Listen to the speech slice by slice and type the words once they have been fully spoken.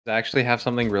I actually have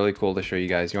something really cool to show you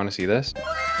guys. You want to see this?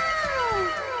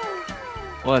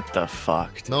 What the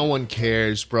fuck? No one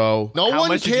cares, bro. No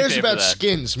one cares about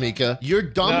skins, Mika. You're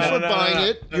dumb for buying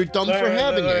it. You're dumb for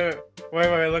having it.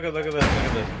 Wait, look at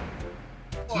this.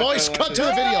 Moist, cut to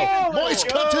the video. Moist,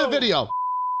 cut to the video.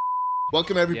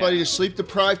 Welcome everybody to Sleep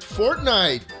Deprived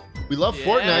Fortnite. We love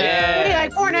Fortnite. We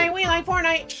like Fortnite. We like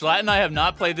Fortnite. Schlatt and I have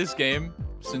not played this game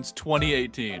since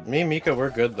 2018. Me and Mika,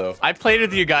 we're good though. I played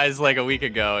with you guys like a week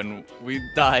ago and we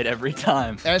died every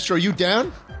time. Astro, you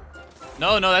down?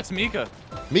 No, that's Mika.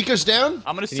 Mika's down?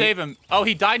 I'm gonna save him. Oh,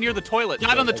 he died near the toilet.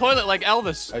 Died on the toilet like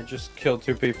Elvis. I just killed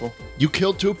 2 people. You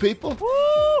killed 2 people?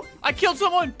 Woo! I killed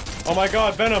someone! Oh my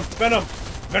god, Venom! I thought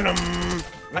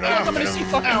I'm gonna see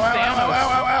fucking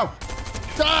Thanos.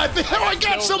 Die! Oh, I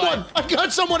got someone! I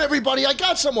got someone, everybody! I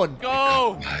got someone!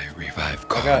 Go! My revive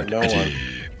card. I got no one.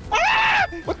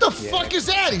 What the fuck is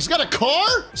that? He's got a car?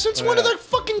 Since when are there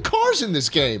fucking cars in this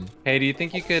game? Hey, do you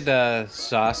think you could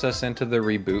sauce us into the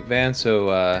reboot van so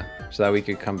that we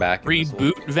could come back?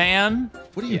 Reboot van?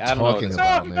 What are you I don't know talking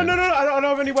about, man? No, I don't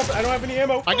have any weapon. I don't have any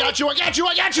ammo. I got you! I got you!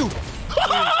 I got you!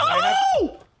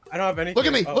 I don't have anything. Look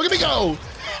at me! Look at me go!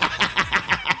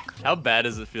 How bad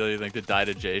does it feel, you think, to die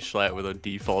to jschlatt with a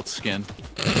default skin?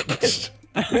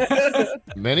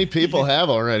 Many people have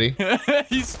already.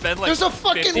 He spent like There's a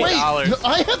fucking $50. wait!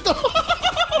 I have the.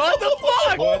 What the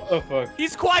fuck? What the fuck?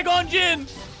 He's Qui-Gon Jinn!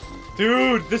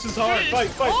 Dude, this is hard.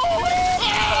 Fight!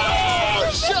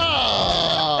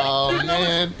 Oh,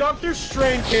 man. Doctor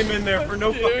Strange came in there for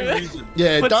no fucking reason.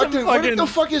 Yeah, Put Doctor. What fucking- the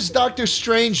fuck is Doctor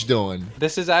Strange doing?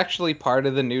 This is actually part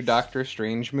of the new Doctor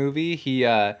Strange movie.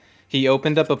 He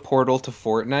opened up a portal to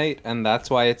Fortnite, and that's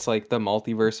why it's like the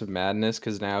multiverse of madness,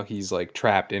 because now he's like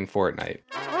trapped in Fortnite.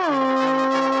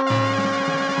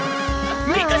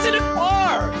 Mika's in a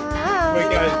car! Wait,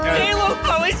 guys. Halo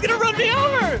car, he's gonna run me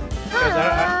over! Guys,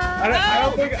 I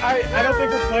don't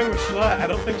think we're playing with Schlatt. I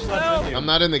don't think Schlatt's in here. I'm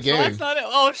not in the game. That's not it.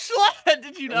 Oh, Schlatt!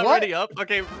 Did you not ready up?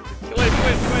 Okay,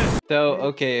 wait. So,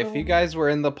 okay, if you guys were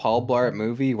in the Paul Blart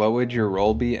movie, what would your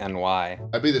role be and why?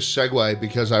 I'd be the Segway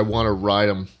because I want to ride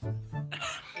him.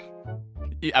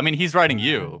 I mean, he's riding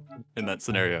you in that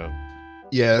scenario.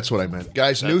 Yeah, that's what I meant.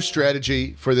 Guys, new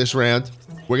strategy for this round.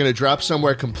 We're gonna drop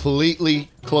somewhere completely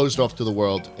closed off to the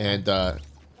world and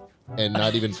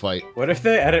not even fight. What if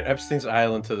they added Epstein's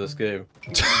Island to this game?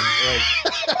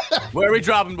 Where are we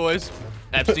dropping, boys?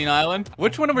 Epstein Island?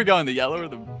 Which one are we going, the yellow or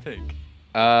the pink?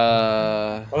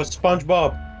 Oh,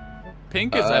 SpongeBob.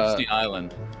 Pink is Epstein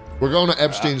Island. We're going to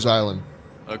Epstein's Island.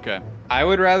 Okay. I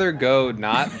would rather go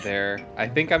not there. I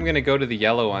think I'm gonna go to the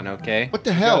yellow one, okay? What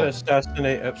the Gotta hell?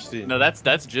 assassinate Epstein. No, that's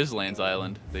Jizland's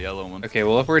Island, the yellow one. Okay,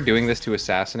 well, if we're doing this to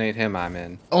assassinate him, I'm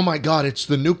in. Oh my god, it's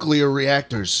the nuclear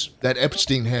reactors that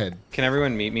Epstein had. Can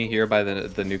everyone meet me here by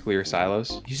the nuclear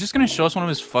silos? He's just gonna show us one of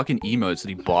his fucking emotes that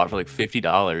he bought for like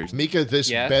 $50. Mika, this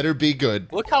better be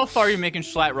good. Look how far you're making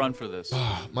Schlatt run for this.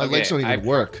 My legs don't even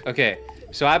work. Okay,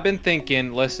 so I've been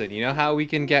thinking, listen, you know how we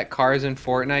can get cars in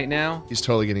Fortnite now? He's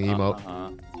totally gonna emote.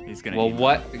 He's gonna Well, emote.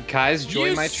 what? Guys,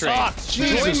 join my train.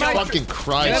 Jesus fucking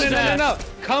Christ. No.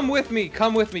 Come with me.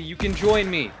 You can join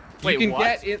me. Wait, you can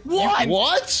what? get it. What?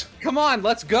 What? Come on,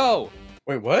 let's go.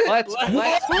 Wait, what? Let's go.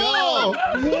 Let's go.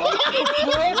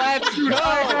 I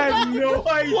have no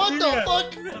idea. What the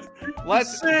fuck?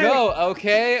 Let's go.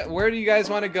 Okay, where do you guys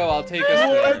want to go? I'll take us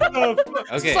there. What the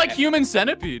fuck? Okay. It's like Human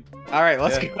Centipede. All right,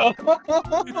 let's go.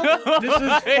 This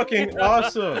is fucking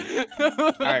awesome.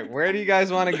 All right, where do you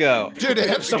guys want to go? Dude,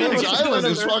 Epstein's Island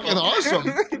is fucking awesome.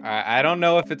 All right, I don't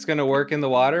know if it's gonna work in the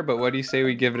water, but what do you say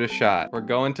we give it a shot? We're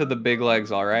going to the big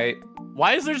legs, all right?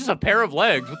 Why is there just a pair of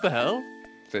legs? What the hell?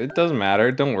 It doesn't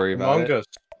matter. Don't worry about it.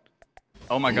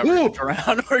 Oh my god, we're gonna turn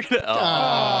around. We're gonna.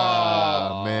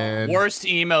 Oh, man. Worst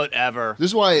emote ever.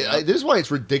 This is why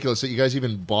it's ridiculous that you guys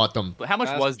even bought them. How much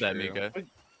was that, true. Mika?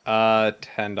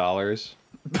 $10.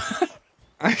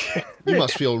 You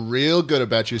must feel real good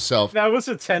about yourself. That was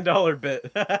a $10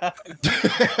 bit.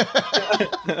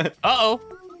 Uh-oh.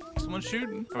 Someone's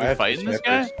shooting. Are we fighting this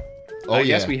guy? Oh, I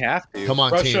yeah. guess we have to. Come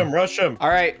on, Rush team. him, rush him. All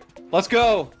right, let's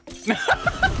go.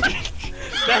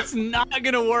 That's not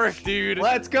gonna work, dude.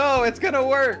 Let's go. It's gonna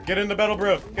work. Get in the battle,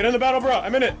 bro. Get in the battle, bro.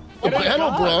 I'm in it. The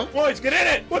battle, bro. Boys, get in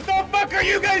it. What the fuck are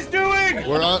you guys doing?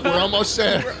 We're almost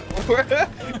there.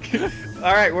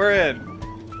 All right, we're in.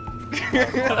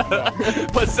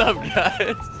 What's up,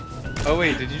 guys? Oh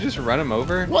wait, did you just run him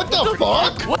over? What the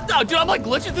fuck? What the? Dude, I'm like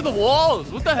glitching through the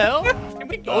walls. What the hell? Can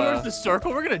we go towards the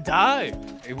circle? We're gonna die.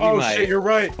 We Oh might. shit, you're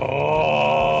right.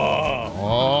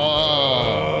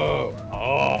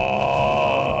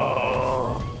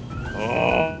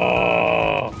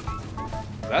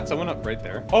 That's someone up right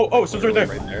there. Oh, someone's right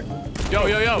there. Right there. Yo.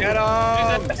 Get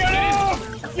him! Get him!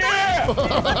 Yeah!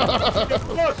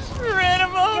 Look! Ran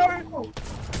him over.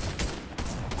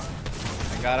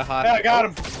 I got a hot. Yeah, I got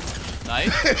him.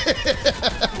 Nice.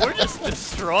 We're just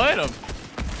destroying them.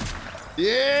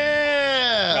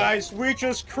 Yeah! Guys, we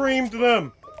just creamed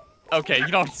them. Okay, you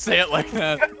don't say it like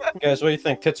that. Guys, what do you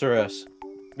think? Tits or ass?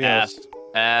 Be honest.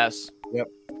 Ass. Yep.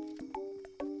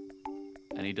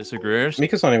 Any disagreeers?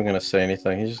 Mika's not even gonna say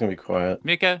anything. He's just gonna be quiet.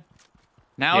 Mika,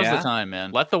 now's the time,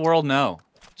 man. Let the world know.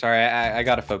 Sorry, I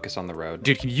gotta focus on the road.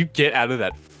 Dude, can you get out of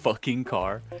that fucking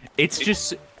car? It's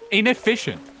just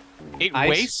inefficient. It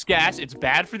wastes gas. It's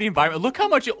bad for the environment. Look how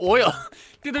much oil.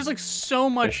 Dude, there's like so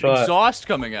much exhaust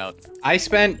coming out. I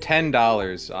spent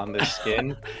 $10 on this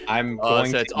skin. I'm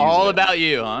going so to it's all about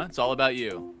you, huh? It's all about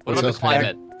you. What about the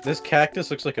climate? This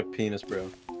cactus looks like a penis, bro.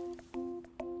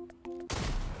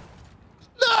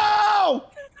 No!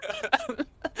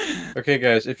 Okay,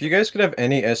 guys, if you guys could have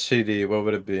any STD, what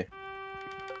would it be?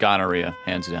 Gonorrhea,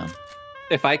 hands down.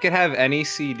 If I could have any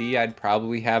CD, I'd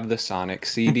probably have the Sonic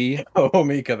CD. Oh,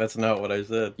 Mika, that's not what I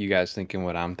said. You guys thinking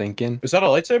what I'm thinking? Is that a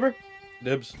lightsaber?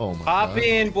 Dibs. Oh my Hop god.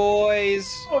 in,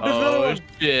 boys. Oh, there's another Oh one.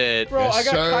 shit. Bro, Yes, I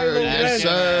got sir. Kylo Yes, Ren.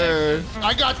 sir.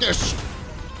 I got this.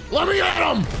 Let me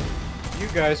at him. You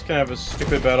guys can have a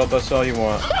stupid battle bus all you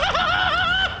want.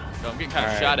 I'm getting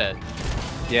kind of shot at.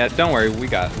 Yeah, don't worry, we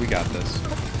got this.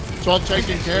 It's all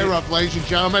taken care of, ladies and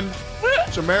gentlemen.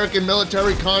 It's American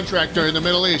military contractor in the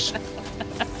Middle East.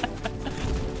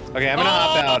 Okay, I'm gonna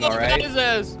hop out, all right?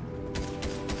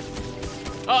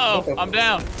 Uh-oh, I'm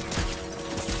down.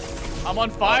 I'm on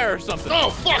fire or something. Oh,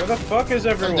 Where fuck. the fuck is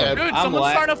everyone? dead. Dude, I'm someone's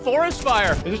la- starting a forest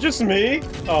fire. Is it just me?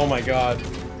 Oh my god.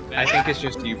 I think it's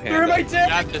just you, They're in my Panda. tank!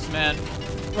 Got this, man.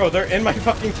 Bro, they're in my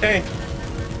fucking tank.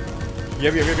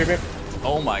 Yep.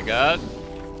 Oh my god.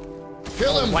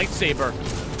 Kill him. Lightsaber.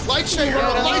 Lightsaber.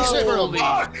 Lightsaber. Holy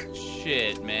Fuck.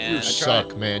 shit, man. You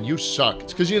suck, man. You suck.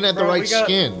 It's because you didn't have the Bro, right we got-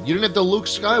 skin. You didn't have the Luke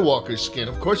Skywalker skin.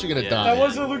 Of course you're gonna Yeah. die. That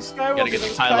wasn't Luke Skywalker. Gotta get that the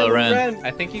was Kylo Ren.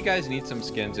 I think you guys need some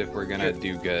skins if we're gonna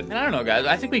do good. And I don't know, guys.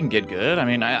 I think we can get good. I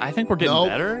mean, I think we're getting No,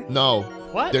 better. no.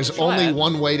 What? There's Try only it.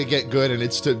 one way to get good, and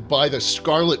it's to buy the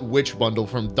Scarlet Witch bundle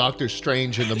from Doctor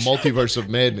Strange in the Multiverse of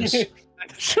Madness.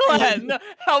 Chulatt, no,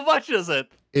 how much is it?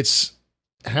 It's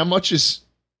how much is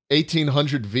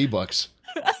 1,800 V-bucks?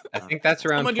 I think that's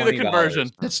around I'm gonna do the $20.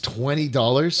 conversion. That's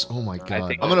 $20. Oh my god!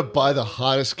 think- I'm gonna buy the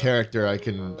hottest character I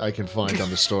can find on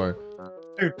the store.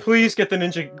 Dude, please get the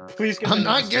ninja. Please get. I'm the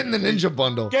not ninja getting the ninja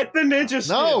bundle. Get the ninja.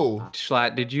 Skin. No.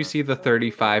 Schlatt, did you see the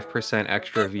 35%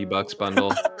 extra V-Bucks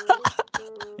bundle?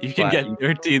 You can Flat. get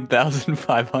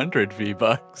 13,500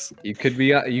 V-bucks. You could be.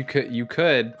 You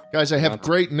could. Guys, I have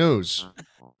great news.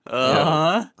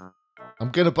 Uh-huh. I'm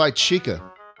gonna buy Chica.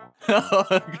 Oh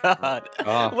god.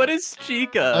 Oh. What is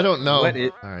Chica? I don't know. what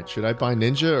it- All right, should I buy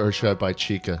Ninja or should I buy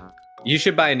Chica? You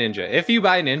should buy Ninja. If you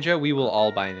buy Ninja, we will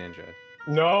all buy Ninja.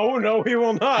 No, he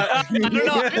will not. I don't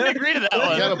know. I didn't agree to that I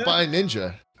one. gotta buy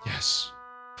Ninja. Yes.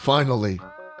 Finally.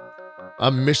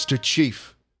 I'm Mr.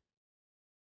 Chief.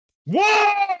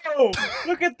 Whoa!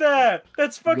 Look at that.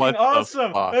 That's fucking What the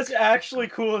awesome. fuck? That's actually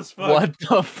cool as fuck. What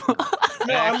the fuck?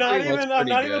 No, I'm not Actually looks even. I'm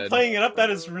not pretty even good. playing it up. That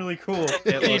is really cool.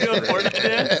 Can you do a Fortnite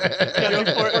dance? Can you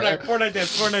do a Fortnite? Fortnite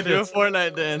dance. Fortnite Do a dance.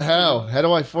 Fortnite dance. How? How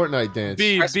do I Fortnite dance?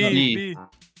 Press B.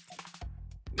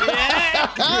 Yeah!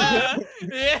 Yeah!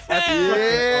 Yeah,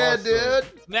 Awesome. dude.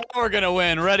 Now we're gonna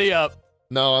win. Ready up.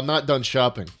 No, I'm not done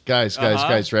shopping. Guys, Uh-huh.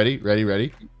 guys, ready?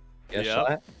 Ready? Yes, Yeah.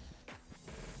 Schlatt?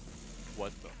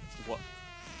 What the? What?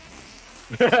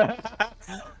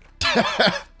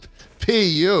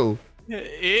 P.U.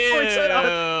 Points at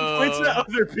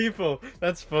other people.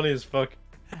 That's funny as fuck.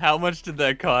 How much did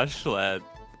that cost, Schlatt?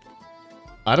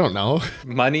 I don't know.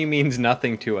 Money means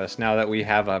nothing to us now that we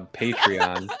have a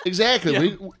Patreon. Exactly.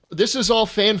 Yeah. This is all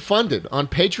fan funded on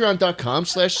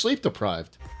patreon.com/sleepdeprived.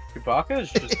 Chewbacca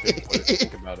is just big.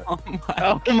 Think about it. Oh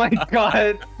my Oh my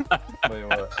god. Wait,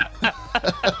 what?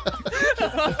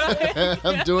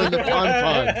 I'm doing the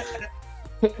pon.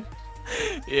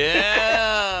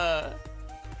 Yeah.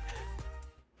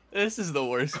 This is the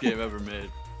worst game ever made.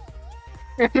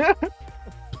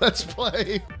 Let's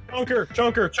play.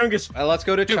 Chungus. Let's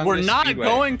go to Dude, Chungus we're not Speedway.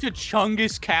 going to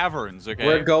Chungus Caverns, okay?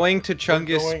 We're going to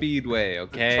Chungus going- Speedway,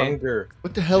 okay? Chunger.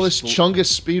 What the hell is Chungus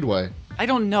Speedway? I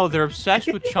don't know. They're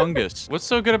obsessed with Chungus. What's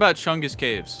so good about Chungus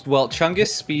Caves? Well, Chungus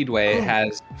Speedway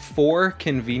has 4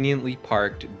 conveniently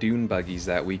parked dune buggies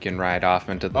that we can ride off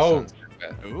into the Oh. sunset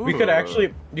with. You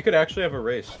could actually have a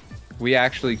race. We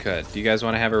actually could. Do you guys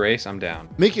want to have a race? I'm down.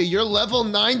 Mika, you're level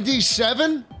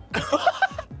 97?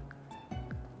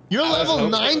 You're level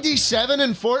 97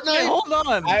 in Fortnite? Hey, hold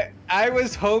on. I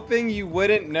was hoping you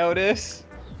wouldn't notice.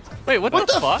 Wait, what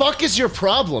the fuck is your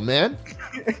problem, man?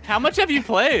 How much have you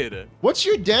played? What's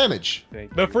your damage?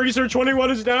 The freezer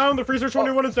 21 is down. The freezer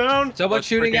 21 is down. Someone's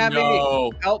shooting at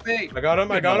me. Help me. I got him.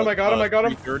 I got him. I got him. I got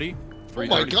him. 330. Oh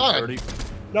my god.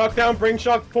 Knockdown, brain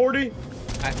shock 40.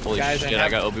 Holy shit, I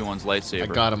got Obi-Wan's lightsaber. I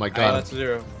got him. I got him. That's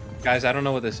 0. Guys, I don't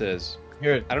know what this is.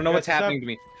 Here. I don't know what's happening to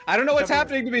me. I don't know what's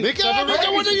happening to me. Mika, what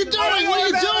are you doing? What are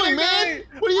you doing, man?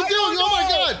 What are you doing? Oh my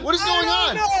god. What is going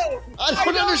on? I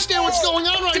don't understand what's going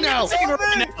on right now.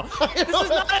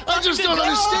 I just don't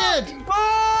understand.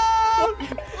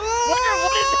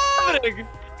 What is happening?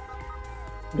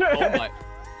 Oh my.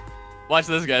 Watch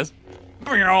this, guys.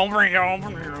 Can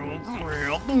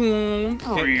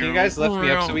you guys lift me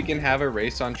up so we can have a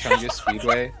race on Chungus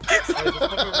Speedway? I'm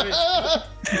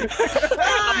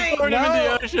throwing him in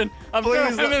the ocean. I'm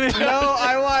throwing him in the ocean. No,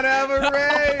 I want to have a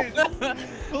race. This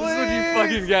is what you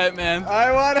fucking get, man.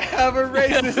 I want to have a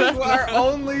race. This is our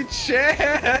only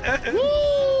chance.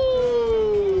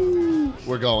 Woo!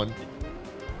 We're going.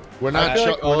 We're not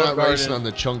we're not racing on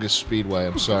the Chungus Speedway.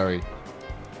 I'm sorry.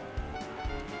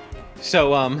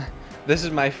 So this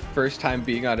is my first time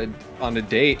being on a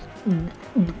date.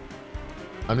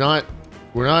 We're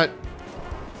not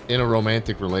in a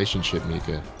romantic relationship,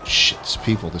 Mika. Shit, there's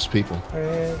people.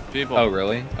 People. Oh,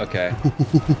 really? Okay.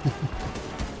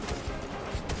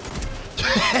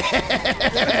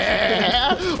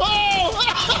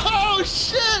 oh,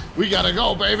 shit! We gotta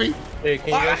go, baby. Hey, can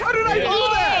you guys, how did I do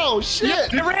that? Oh,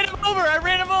 shit! I ran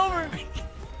him over.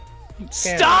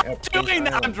 Stop doing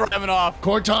that. I'm driving off.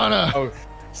 Cortana. Oh.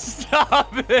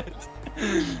 Stop it.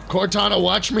 Cortana,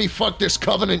 watch me fuck this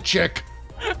Covenant chick.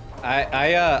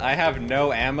 I have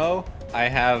no ammo. I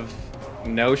have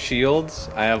no shields.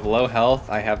 I have low health.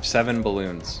 I have 7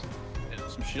 balloons. Yeah,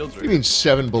 some shields. What do you mean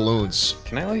 7 balloons?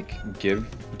 Can I like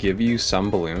give you some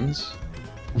balloons?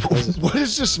 What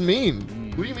does this mean?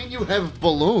 What do you mean you have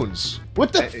balloons?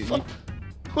 What the fuck?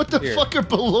 What the fuck are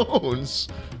balloons?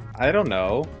 I don't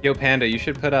know. Yo, Panda, you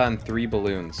should put on 3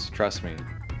 balloons. Trust me.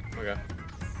 Okay.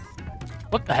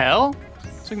 What the hell?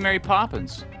 It's like Mary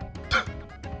Poppins.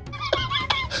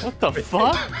 What the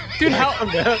fuck? Dude, how?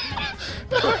 Where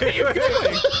are you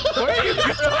going? Where are you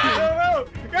going?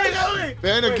 Guys, help me!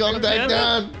 Panda, come back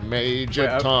down.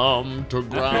 Major Tom to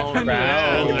ground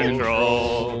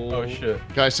control. Oh shit.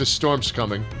 Guys, the storm's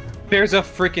coming. There's a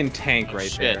freaking tank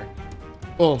right there.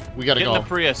 Oh, we gotta Get go. in the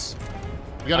Prius.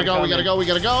 We gotta go.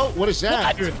 What is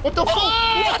that? What the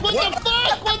fuck? What the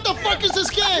fuck? What the fuck is this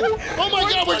game? Oh my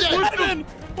god, we're dead.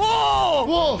 Whoa!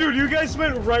 Whoa! Dude, you guys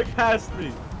went right past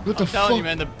me. What the I'm telling you,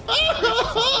 man, the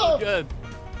good.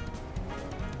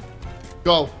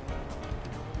 Go.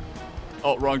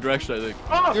 Oh, wrong direction, I think.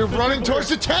 Oh, You're running towards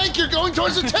the tank. You're going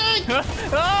towards the tank.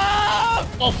 Ah!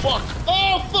 Oh fuck.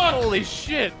 Oh fuck. Holy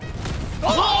shit.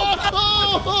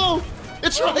 Oh,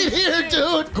 it's right here,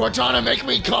 dude. Cortana, make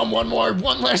me come one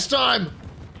last time.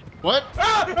 What?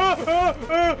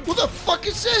 Who the fuck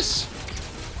is this?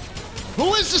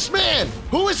 Who is this man?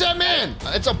 Who is that man?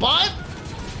 It's a bot?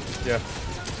 Yeah.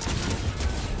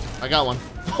 I got one.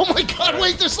 Oh my god,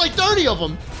 wait, there's like 30 of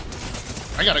them.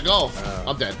 I gotta go.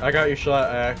 I'm dead. I got you,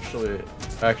 Schlatt. I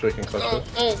actually can clip this.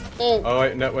 Oh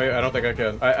wait, no, wait. I don't think I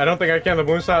can. I don't think I can. The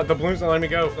balloon's not letting me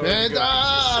go. Panda!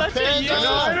 I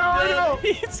know.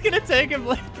 It's gonna take him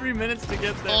like 3 minutes to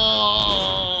get there.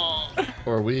 Oh.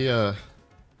 Or we, do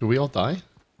we all die?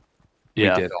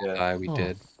 Yeah. We did all die. We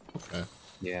did. Okay.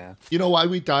 Yeah. You know why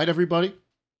we died, everybody?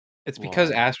 It's because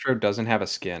Astro doesn't have a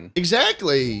skin.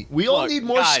 Exactly. We all Look, need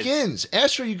more guys. skins.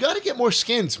 Astro, you gotta get more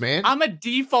skins, man. I'm a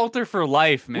defaulter for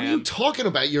life, What are you man. talking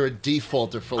about? You're a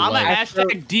defaulter for I'm a life.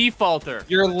 hashtag defaulter.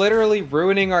 You're literally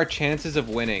ruining our chances of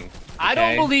winning. I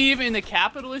don't believe in the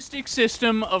capitalistic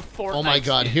system of Fortnite. Oh my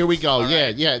god, skins. here we go. All Yeah,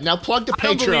 right? yeah. Now plug the I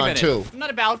don't believe in Patreon it. too. I'm not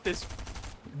about this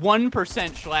 1%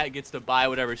 Schlatt gets to buy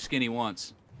whatever skin he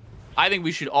wants. I think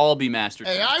we should all be master.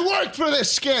 Hey, I worked for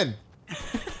this skin.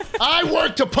 I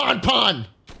worked to Pon.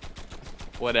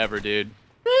 Whatever, dude.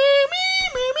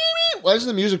 Why is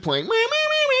the music playing?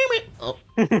 Oh.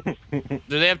 Do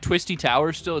they have twisty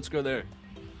towers still? Let's go there.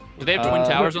 Do they have twin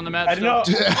towers on the map I still?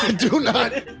 Do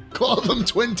not call them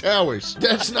Twin Towers.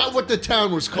 That's not what the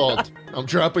town was called. I'm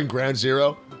dropping ground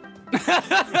zero.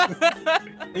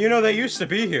 You know, they used to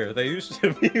be here. They used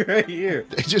to be right here.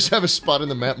 They just have a spot on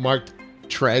the map marked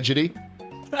tragedy.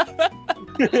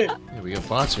 Yeah, we got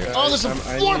bots here. Oh, there's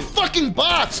four fucking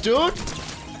bots, dude.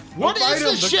 What is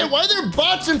this shit? Why are there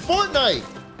bots in Fortnite?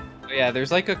 Yeah,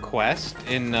 there's like a quest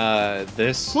in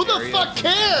this. Who the area. fuck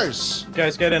cares?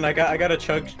 Guys, get in. I got a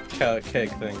chug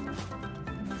keg thing.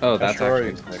 Oh, that's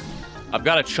actually sick. I've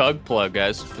got a chug plug,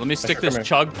 guys. Let me stick this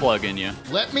chug plug in you.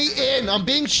 Let me in. I'm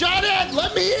being shot at.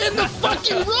 Let me in the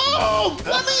fucking room.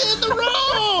 Let me in the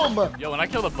room. Yo, when I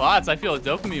kill the bots, I feel a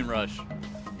dopamine rush.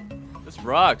 This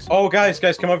rocks. Oh, guys,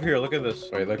 come over here. Look at this.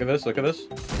 Wait, look at this. Look at this.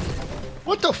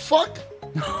 What the fuck?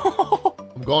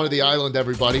 I'm going to the island,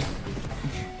 everybody.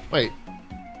 Wait.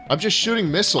 I'm just shooting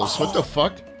missiles. What the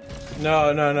fuck?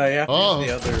 No. You have to use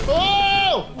the other.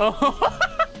 Oh!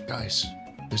 Guys,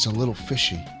 there's a little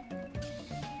fishy.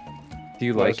 Do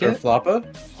you like it? Floppa?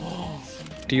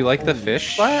 Do you like the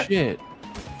fish? Shit.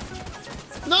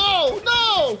 No!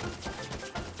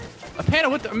 Apandah,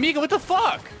 what the Amiga, what the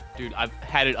fuck? Dude, I've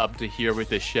had it up to here with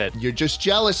this shit. You're just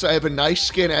jealous I have a nice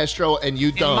skin, Astro, and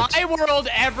you don't. In my world,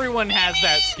 everyone has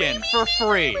that skin for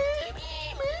free.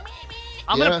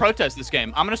 I'm gonna protest this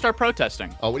game. I'm gonna start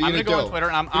protesting. Oh, what are you gonna do? go on Twitter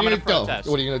and I'm gonna protest.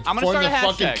 What are you I'm gonna gonna form the start a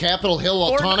fucking hashtag. Capitol Hill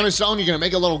Autonomous Zone? You're gonna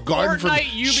make a little garden from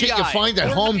shit you find at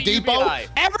Home Depot?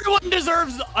 Everyone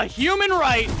deserves a human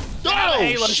right to have a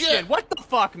Halo skin. What the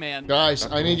fuck, man? Guys,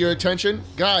 I need your attention.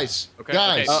 Guys,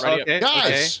 guys.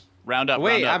 Round up.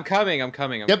 Wait, round up. I'm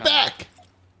coming. Get back.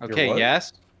 Okay,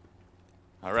 yes.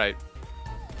 All right.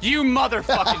 You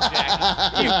motherfucking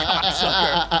Jackie. You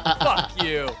cocksucker. Fuck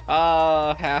you.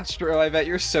 Astro, I bet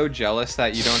you're so jealous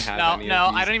that you don't have any of these.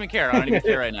 I don't even care. I don't even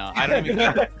care right now. I don't even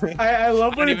care. I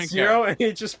love when it's 0 and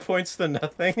he just points to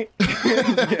nothing.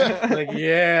 Like,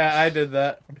 yeah, I did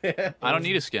that. I don't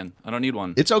need a skin. I don't need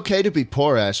one. It's okay to be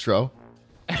poor, Astro.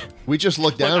 We just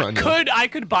look down on you. I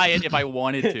could buy it if I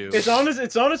wanted to. It's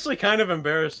honestly kind of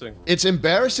embarrassing. It's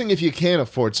embarrassing if you can't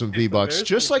afford some V-Bucks,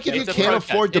 just like if you can't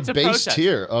afford the base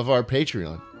tier of our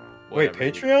Patreon. Wait,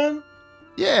 Patreon?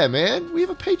 Yeah, man, we have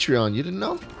a Patreon. You didn't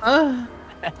know?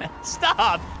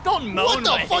 Stop! Don't moan. What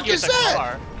the fuck is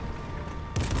that?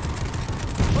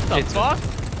 What the fuck,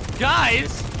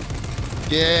 guys?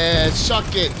 Yeah,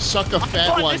 suck it, suck a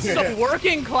fat one. This is a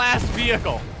working class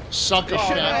vehicle. Suck a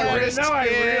fat one. Now I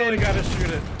really gotta shoot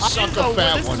it. Suck a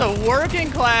fat one. This is a working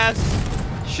class.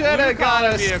 Shoulda got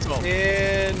a vehicle.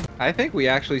 skin. I think we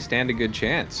actually stand a good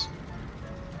chance.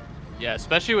 Yeah,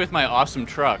 especially with my awesome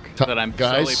truck that I'm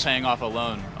slowly paying off a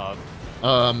loan of.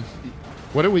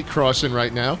 What are we crossing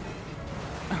right now?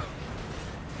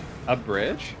 A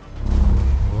bridge?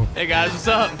 Hey guys, what's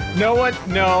up? No one.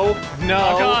 No.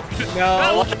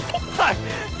 What the fuck?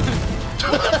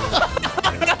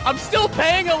 I'm still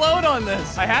paying a loan on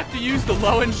this. I have to use the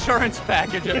low insurance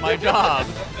package at my job.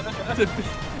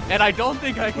 And I don't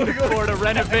think I can afford a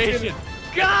renovation.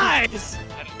 Guys!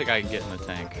 I don't think I can get in the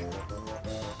tank.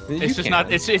 It's just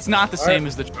not, it's not the same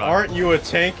as the truck. Aren't you a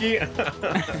tanky?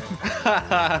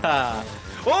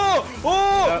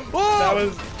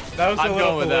 That was a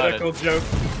little political joke.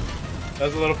 That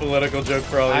was a little political joke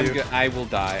for all of you. I will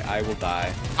die. I will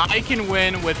die. I can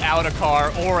win without a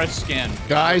car or a skin.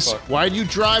 Guys, why'd you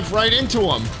drive right into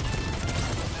him?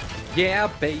 Yeah,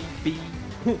 baby.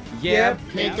 Yeah,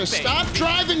 baby. Stop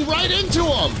driving right into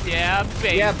him. Yeah,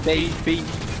 baby. Yeah, baby.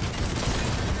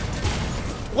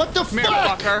 What the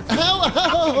fuck?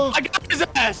 Hello. I got his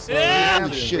ass. Yeah.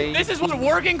 Shit. This is what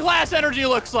working class energy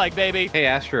looks like, baby. Hey,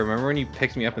 Astro, remember when you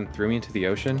picked me up and threw me into the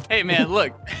ocean? Hey, man,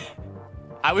 look.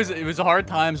 It was a hard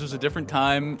times. It was a different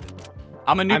time.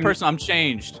 I'm a new person. I'm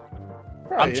changed.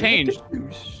 I'm changed.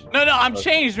 No, I'm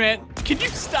changed, man. Can you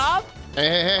stop?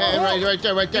 Hey, right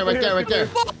there.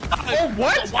 Oh,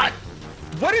 what?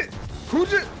 Who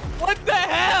just? What the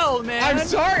hell, man? I'm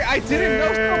sorry. I didn't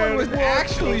know someone was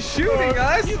actually shooting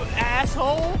us. You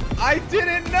asshole. I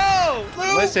didn't know.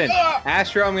 Listen,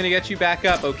 Astro, I'm gonna get you back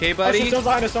up, okay, buddy?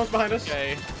 Someone's behind us.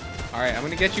 Okay. All right, I'm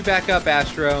gonna get you back up,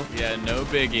 Astro. Yeah, no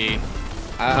biggie.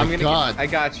 I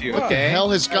got you. What the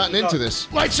hell has gotten into this?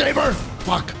 Lightsaber!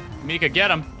 Fuck. Mika, get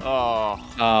him.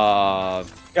 Oh.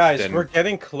 Guys, we're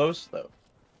getting close though.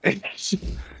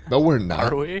 No, we're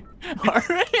not. Are we?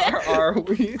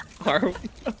 Are we?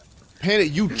 Panda,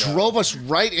 you drove us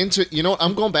right into. You know,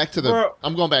 I'm going back to the.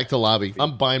 I'm going back to lobby.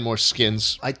 I'm buying more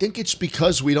skins. I think it's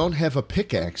because we don't have a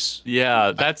pickaxe.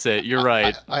 Yeah, that's it. You're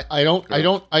right. I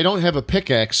don't have a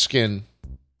pickaxe skin.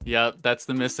 Yeah, that's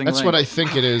the missing That's link. what I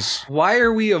think it is. Why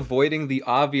are we avoiding the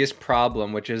obvious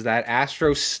problem, which is that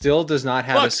Astro still does not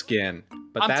have a skin?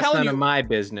 But that's none of my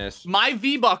business. My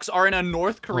V-Bucks are in a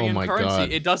North Korean currency.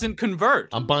 God. It doesn't convert.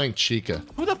 I'm buying Chica.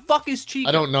 Who the fuck is Chica?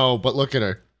 I don't know, but look at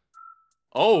her.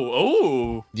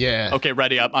 Oh. Yeah. Okay,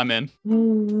 ready up. I'm in.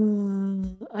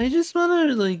 I just want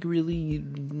to, like, really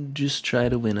just try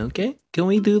to win, okay? Can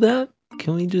we do that?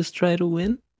 Can we just try to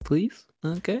win, please?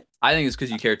 Okay. I think it's because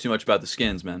you care too much about the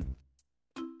skins, man.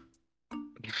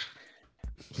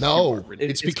 No,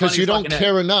 it's because you don't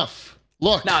care enough.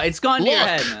 Look. No, it's gone to your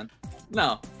head, man.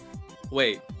 No.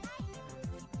 Wait.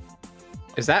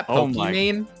 Is that Oh my-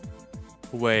 Pokimane?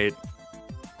 Wait.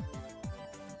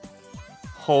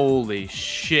 Holy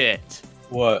shit.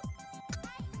 What?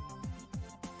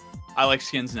 I like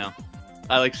skins now.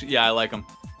 I like them.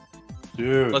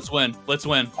 Dude. Let's win. Let's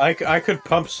win. I could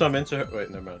pump some into her. Wait,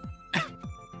 never mind.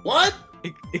 What?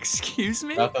 Excuse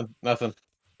me? Nothing.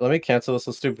 Let me cancel this.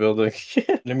 Let's do building.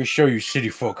 Let me show you city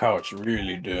folk how it's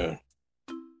really done.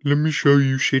 Let me show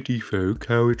you shitty folk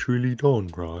how it's really done,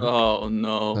 right? Oh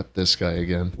no. Not this guy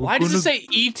again. Why does it say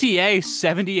ETA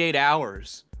 78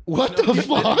 hours? What the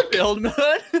fuck? Build mode?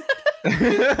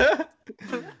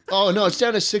 Oh no, it's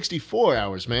down to 64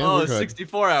 hours, man. Oh, We're good.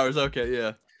 64 hours. Okay,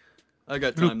 yeah. I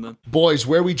got time then. Boys,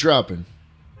 where we dropping?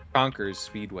 Conkers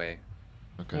Speedway.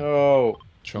 Okay. Oh.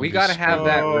 We gotta have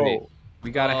that race. We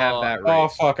gotta have that race. Oh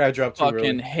fuck! I dropped too Fucking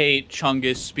early. hate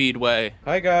Chungus Speedway.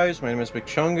 Hi guys, my name is Big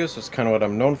Chungus. That's kind of what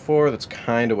I'm known for. That's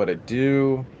kind of what I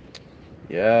do.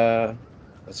 Yeah,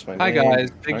 that's my name. Hi guys,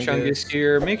 Big Chungus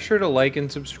here. Make sure to like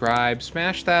and subscribe.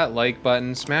 Smash that like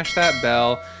button. Smash that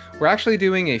bell. We're actually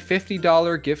doing a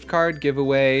 $50 gift card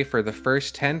giveaway for the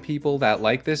first 10 people that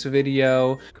like this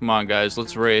video. Come on, guys,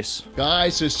 let's race.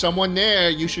 Guys, there's someone there.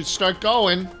 You should start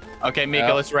going. Okay,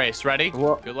 Mika, let's race. Ready?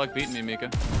 Well- Good luck beating me, Mika.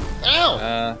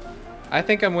 Ow! I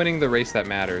think I'm winning the race that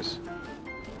matters.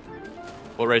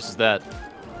 What race is that?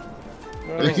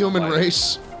 The human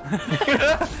race.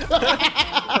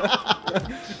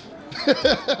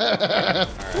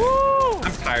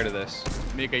 I'm tired of this.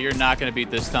 Mika, you're not gonna beat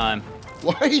this time.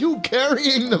 Why are you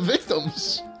carrying the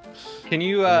victims? Can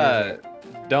you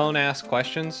don't ask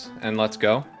questions and let's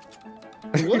go?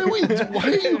 What are we? Why are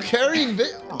you carrying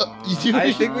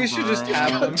I think we should just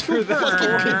have them for the fucking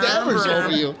cadavers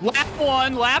over you. Lap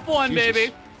one, Jesus.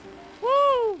 baby. Woo!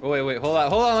 Oh, wait, hold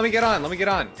on, let me get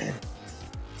on,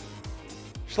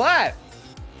 Schlatt!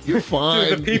 You're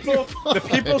fine. Dude,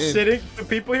 the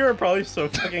people here are probably so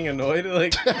fucking annoyed.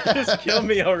 Like, just kill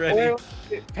me already.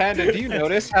 Panda, do you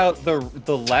notice how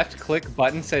the left click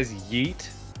button says yeet?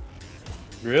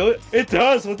 Really? It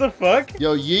does. What the fuck?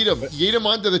 Yo, yeet him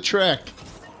onto the track.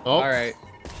 Oh, All right,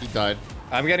 he died.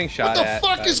 I'm getting shot What the at.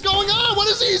 fuck is going on? What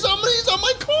is he? He's on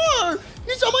my car.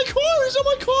 He's on my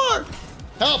car.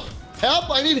 Help!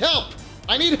 Help! I need help!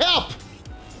 I need help!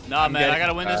 Nah, man, I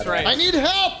gotta win this race. I need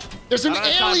help! There's an I don't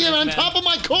have time alien for on this, man. top of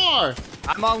my car!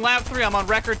 I'm on lap 3. I'm on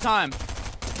record time.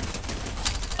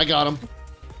 I got him.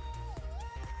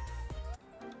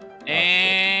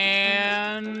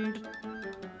 And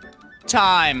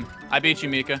time. I beat you,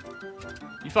 Mika.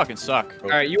 You fucking suck. All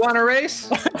right, you want to race?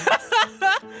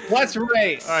 Let's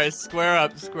race. All right, square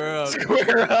up, square up.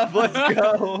 Square up. Let's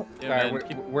go. Yeah, All right,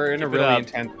 man, we're in a keep it really up.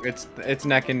 intense. It's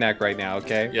neck and neck right now.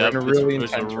 Okay. Yep, we're in a really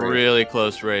it's intense a race. really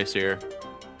close race here.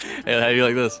 Hey, how do you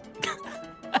like this?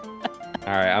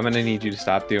 All right, I'm gonna need you to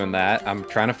stop doing that. I'm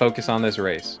trying to focus on this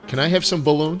race. Can I have some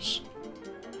balloons?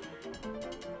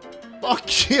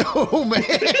 Fuck you, man!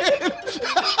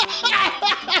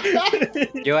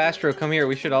 Yo, Astro, come here.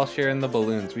 We should all share in the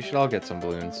balloons. We should all get some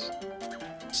balloons.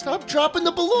 Stop dropping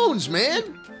the balloons,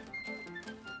 man!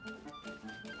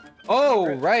 Oh,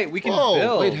 right. We can Whoa,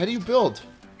 build. wait, how do you build?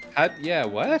 Yeah,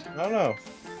 what? I don't know.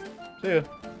 See ya.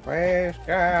 All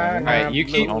right, you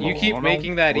keep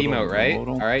making that emote, right?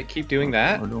 All right, keep doing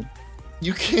that.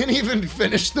 You can't even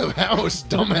finish the house,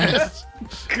 dumbass.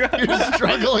 You're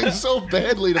struggling so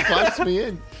badly to box me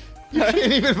in. You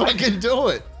can't even fucking do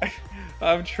it.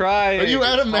 I'm trying. Are you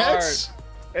out of It's mats?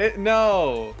 hard.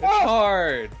 No, it's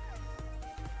hard.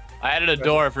 I added a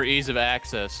door for ease of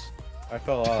access. I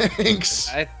fell off. Thanks.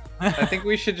 I think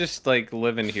we should just like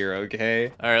live in here,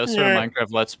 okay? All right, let's start a Minecraft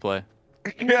Let's Play.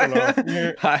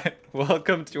 Hi,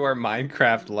 welcome to our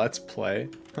Minecraft Let's Play.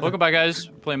 Welcome back, guys.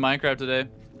 Playing Minecraft today.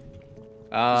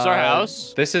 This is our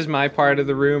house. This is my part of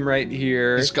the room right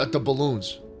here. It's got the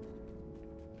balloons.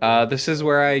 This is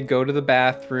where I go to the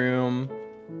bathroom,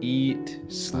 eat,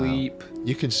 sleep.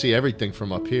 You can see everything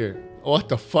from up here. What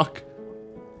the fuck?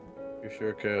 You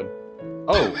sure could.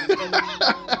 Oh.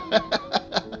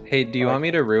 Hey, do you want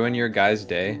me to ruin your guys'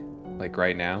 day? Like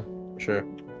right now? Sure.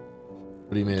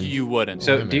 What do you mean? You wouldn't.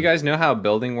 So, Hey, do you man. guys know how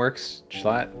building works,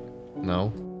 Schlatt? No.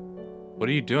 What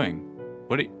are you doing?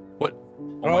 What?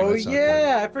 Oh my God, stop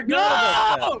yeah, I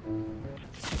forgot about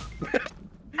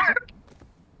that.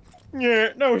 Yeah,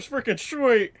 that was freaking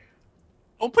sweet.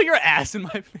 Don't put your ass in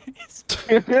my face.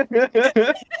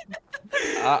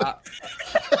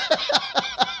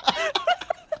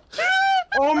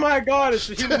 Oh my god, it's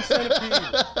a human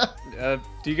centipede.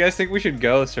 Do you guys think we should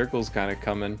go? Circle's kind of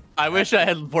coming. I wish I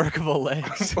had workable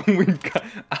legs.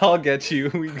 I'll get you.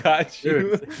 We got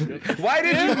you. Why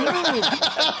did you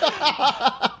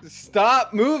move?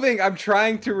 Stop moving. I'm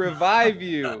trying to revive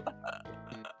you.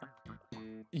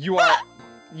 You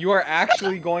are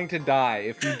actually going to die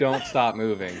if you don't stop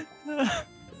moving.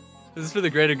 This is for the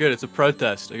greater good. It's a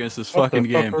protest against this fucking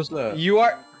game. You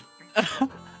are.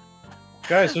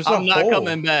 Guys, there's I'm a not hole.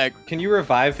 coming back. Can you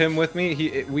revive him with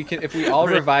me? We can. If we all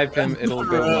revive him, it'll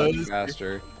go much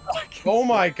faster. Oh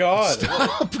my god.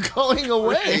 Stop going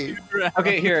away.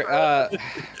 Okay, here.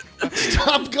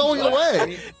 Stop going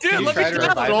away. Dude, let me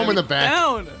down. Throw him in the back.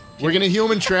 Down. We're gonna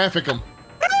human traffic him.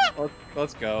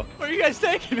 Let's go. Where are you guys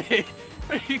taking me?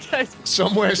 Where are you guys?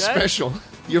 Somewhere special.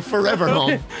 You're forever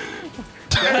home.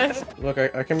 Guys? Look,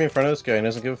 I can be in front of this guy and he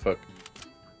doesn't give a fuck.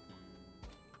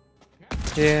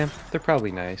 Yeah, they're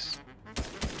probably nice.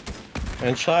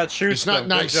 And Chad shoots He's not them.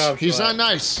 nice. Good job, He's Chad. not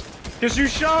nice. Because you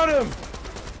shot him!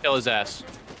 Kill his ass.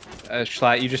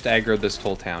 Schlatt, you just aggroed this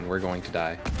whole town. We're going to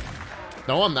die.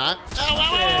 No, I'm not. Ow, ow, ow, ow,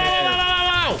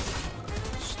 ow, ow, ow. Is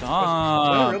that a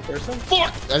Stop. real person?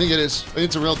 Fuck! I think it is. I think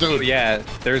it's a real dude. Yeah,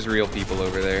 there's real people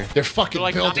over there. They're fucking We're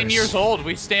like builders. 9 years old.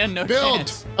 We stand no Build!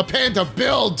 chance. A panda,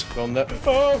 build!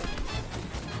 Oh!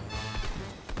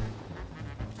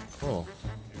 Oh,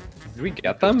 Did we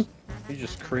get them? He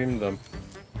just creamed them.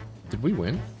 did we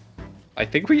win? I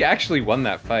think we actually won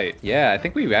that fight. Yeah, I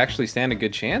think we actually stand a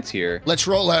good chance here. Let's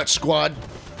roll out, squad.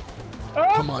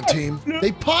 Come on, team.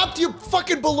 They popped your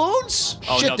fucking balloons?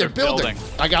 Oh, Shit, no, they're they're building.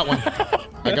 I got one.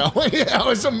 I got one. Yeah, I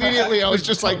was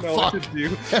just like, fuck.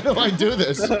 How do I do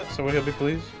this? So will you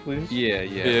please? Please? Yeah,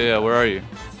 Yeah. Where are you?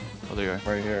 Oh, there you are.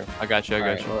 Right here. I got you. I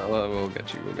got Alright, you. we'll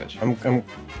get you. We'll get you. I'm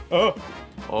oh!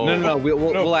 Oh. No.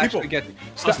 We'll No, actually people. get you.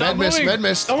 Stop Med miss, moving. med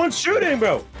miss. Someone's shooting,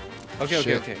 bro! Okay.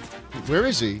 Shit. Okay. Where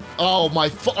is he? Oh my,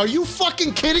 are you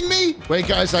fucking kidding me? Wait,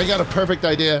 guys, I got a perfect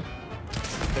idea.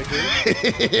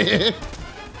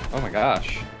 Oh my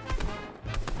gosh.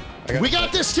 We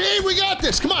got this, team. We got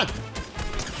this. Come on.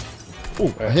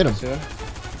 Ooh, I hit him. See that?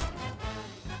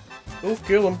 Oh,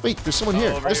 kill him. Wait, there's someone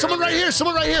here. over There's here, someone over right here.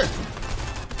 Someone right here.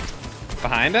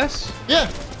 Behind us? Yeah.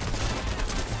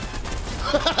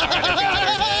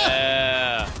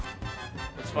 Yeah.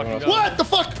 Let's fucking go. What the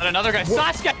fuck? And another guy.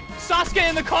 Sasuke! Sasuke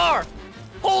in the car!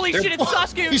 Holy shit, it's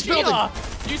Sasuke He's building.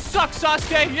 Uchiha! You suck,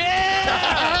 Sasuke!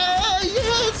 Yeah!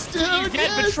 Yes, dude. You get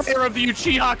yes. betrayer of the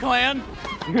Uchiha clan!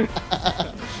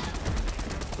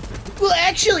 Well,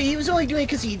 actually, he was only doing it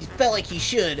because he felt like he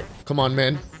should. Come on,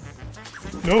 man.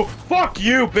 No, fuck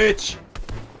you, bitch!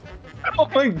 Oh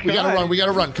my god. We gotta run. We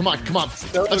gotta run. Come on. Come on.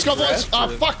 Let's go, boys. Ah,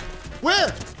 fuck. Where?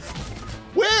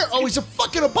 Where? Oh, he's a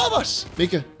fucking above us.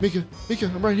 Mika,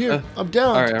 I'm right here. I'm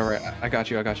down. All right. I got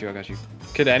you.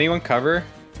 Could anyone cover?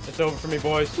 It's over for me,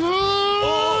 boys. Oh,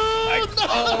 Oh,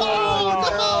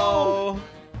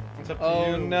 It's up to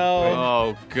Oh, you. no. Wait.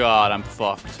 Oh god, I'm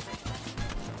fucked.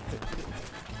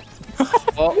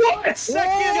 oh.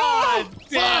 God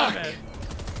damn it!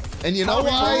 And you know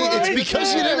why? It's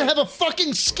because you didn't have a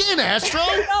fucking skin, Astro.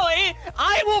 No,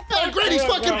 I will Oh, great, he's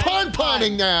fucking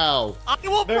pon-ponning now. I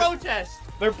will protest!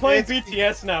 They're playing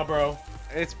BTS now, bro.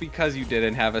 It's because you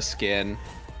didn't have a skin.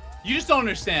 You just don't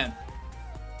understand.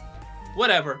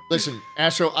 Whatever. Listen,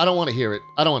 Astro, I don't want to hear it.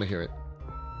 I don't want to hear it.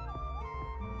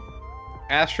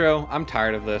 Astro, I'm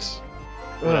tired of this.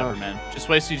 Whatever, man. Just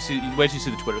wait till you see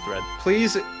the Twitter thread.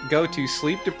 Please go to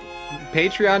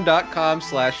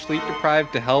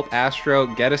patreon.com/sleepdeprived to help Astro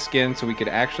get a skin so we could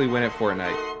actually win at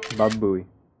Fortnite. Baba Booey.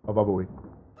 Baba Booey.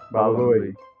 Baba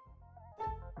Booey.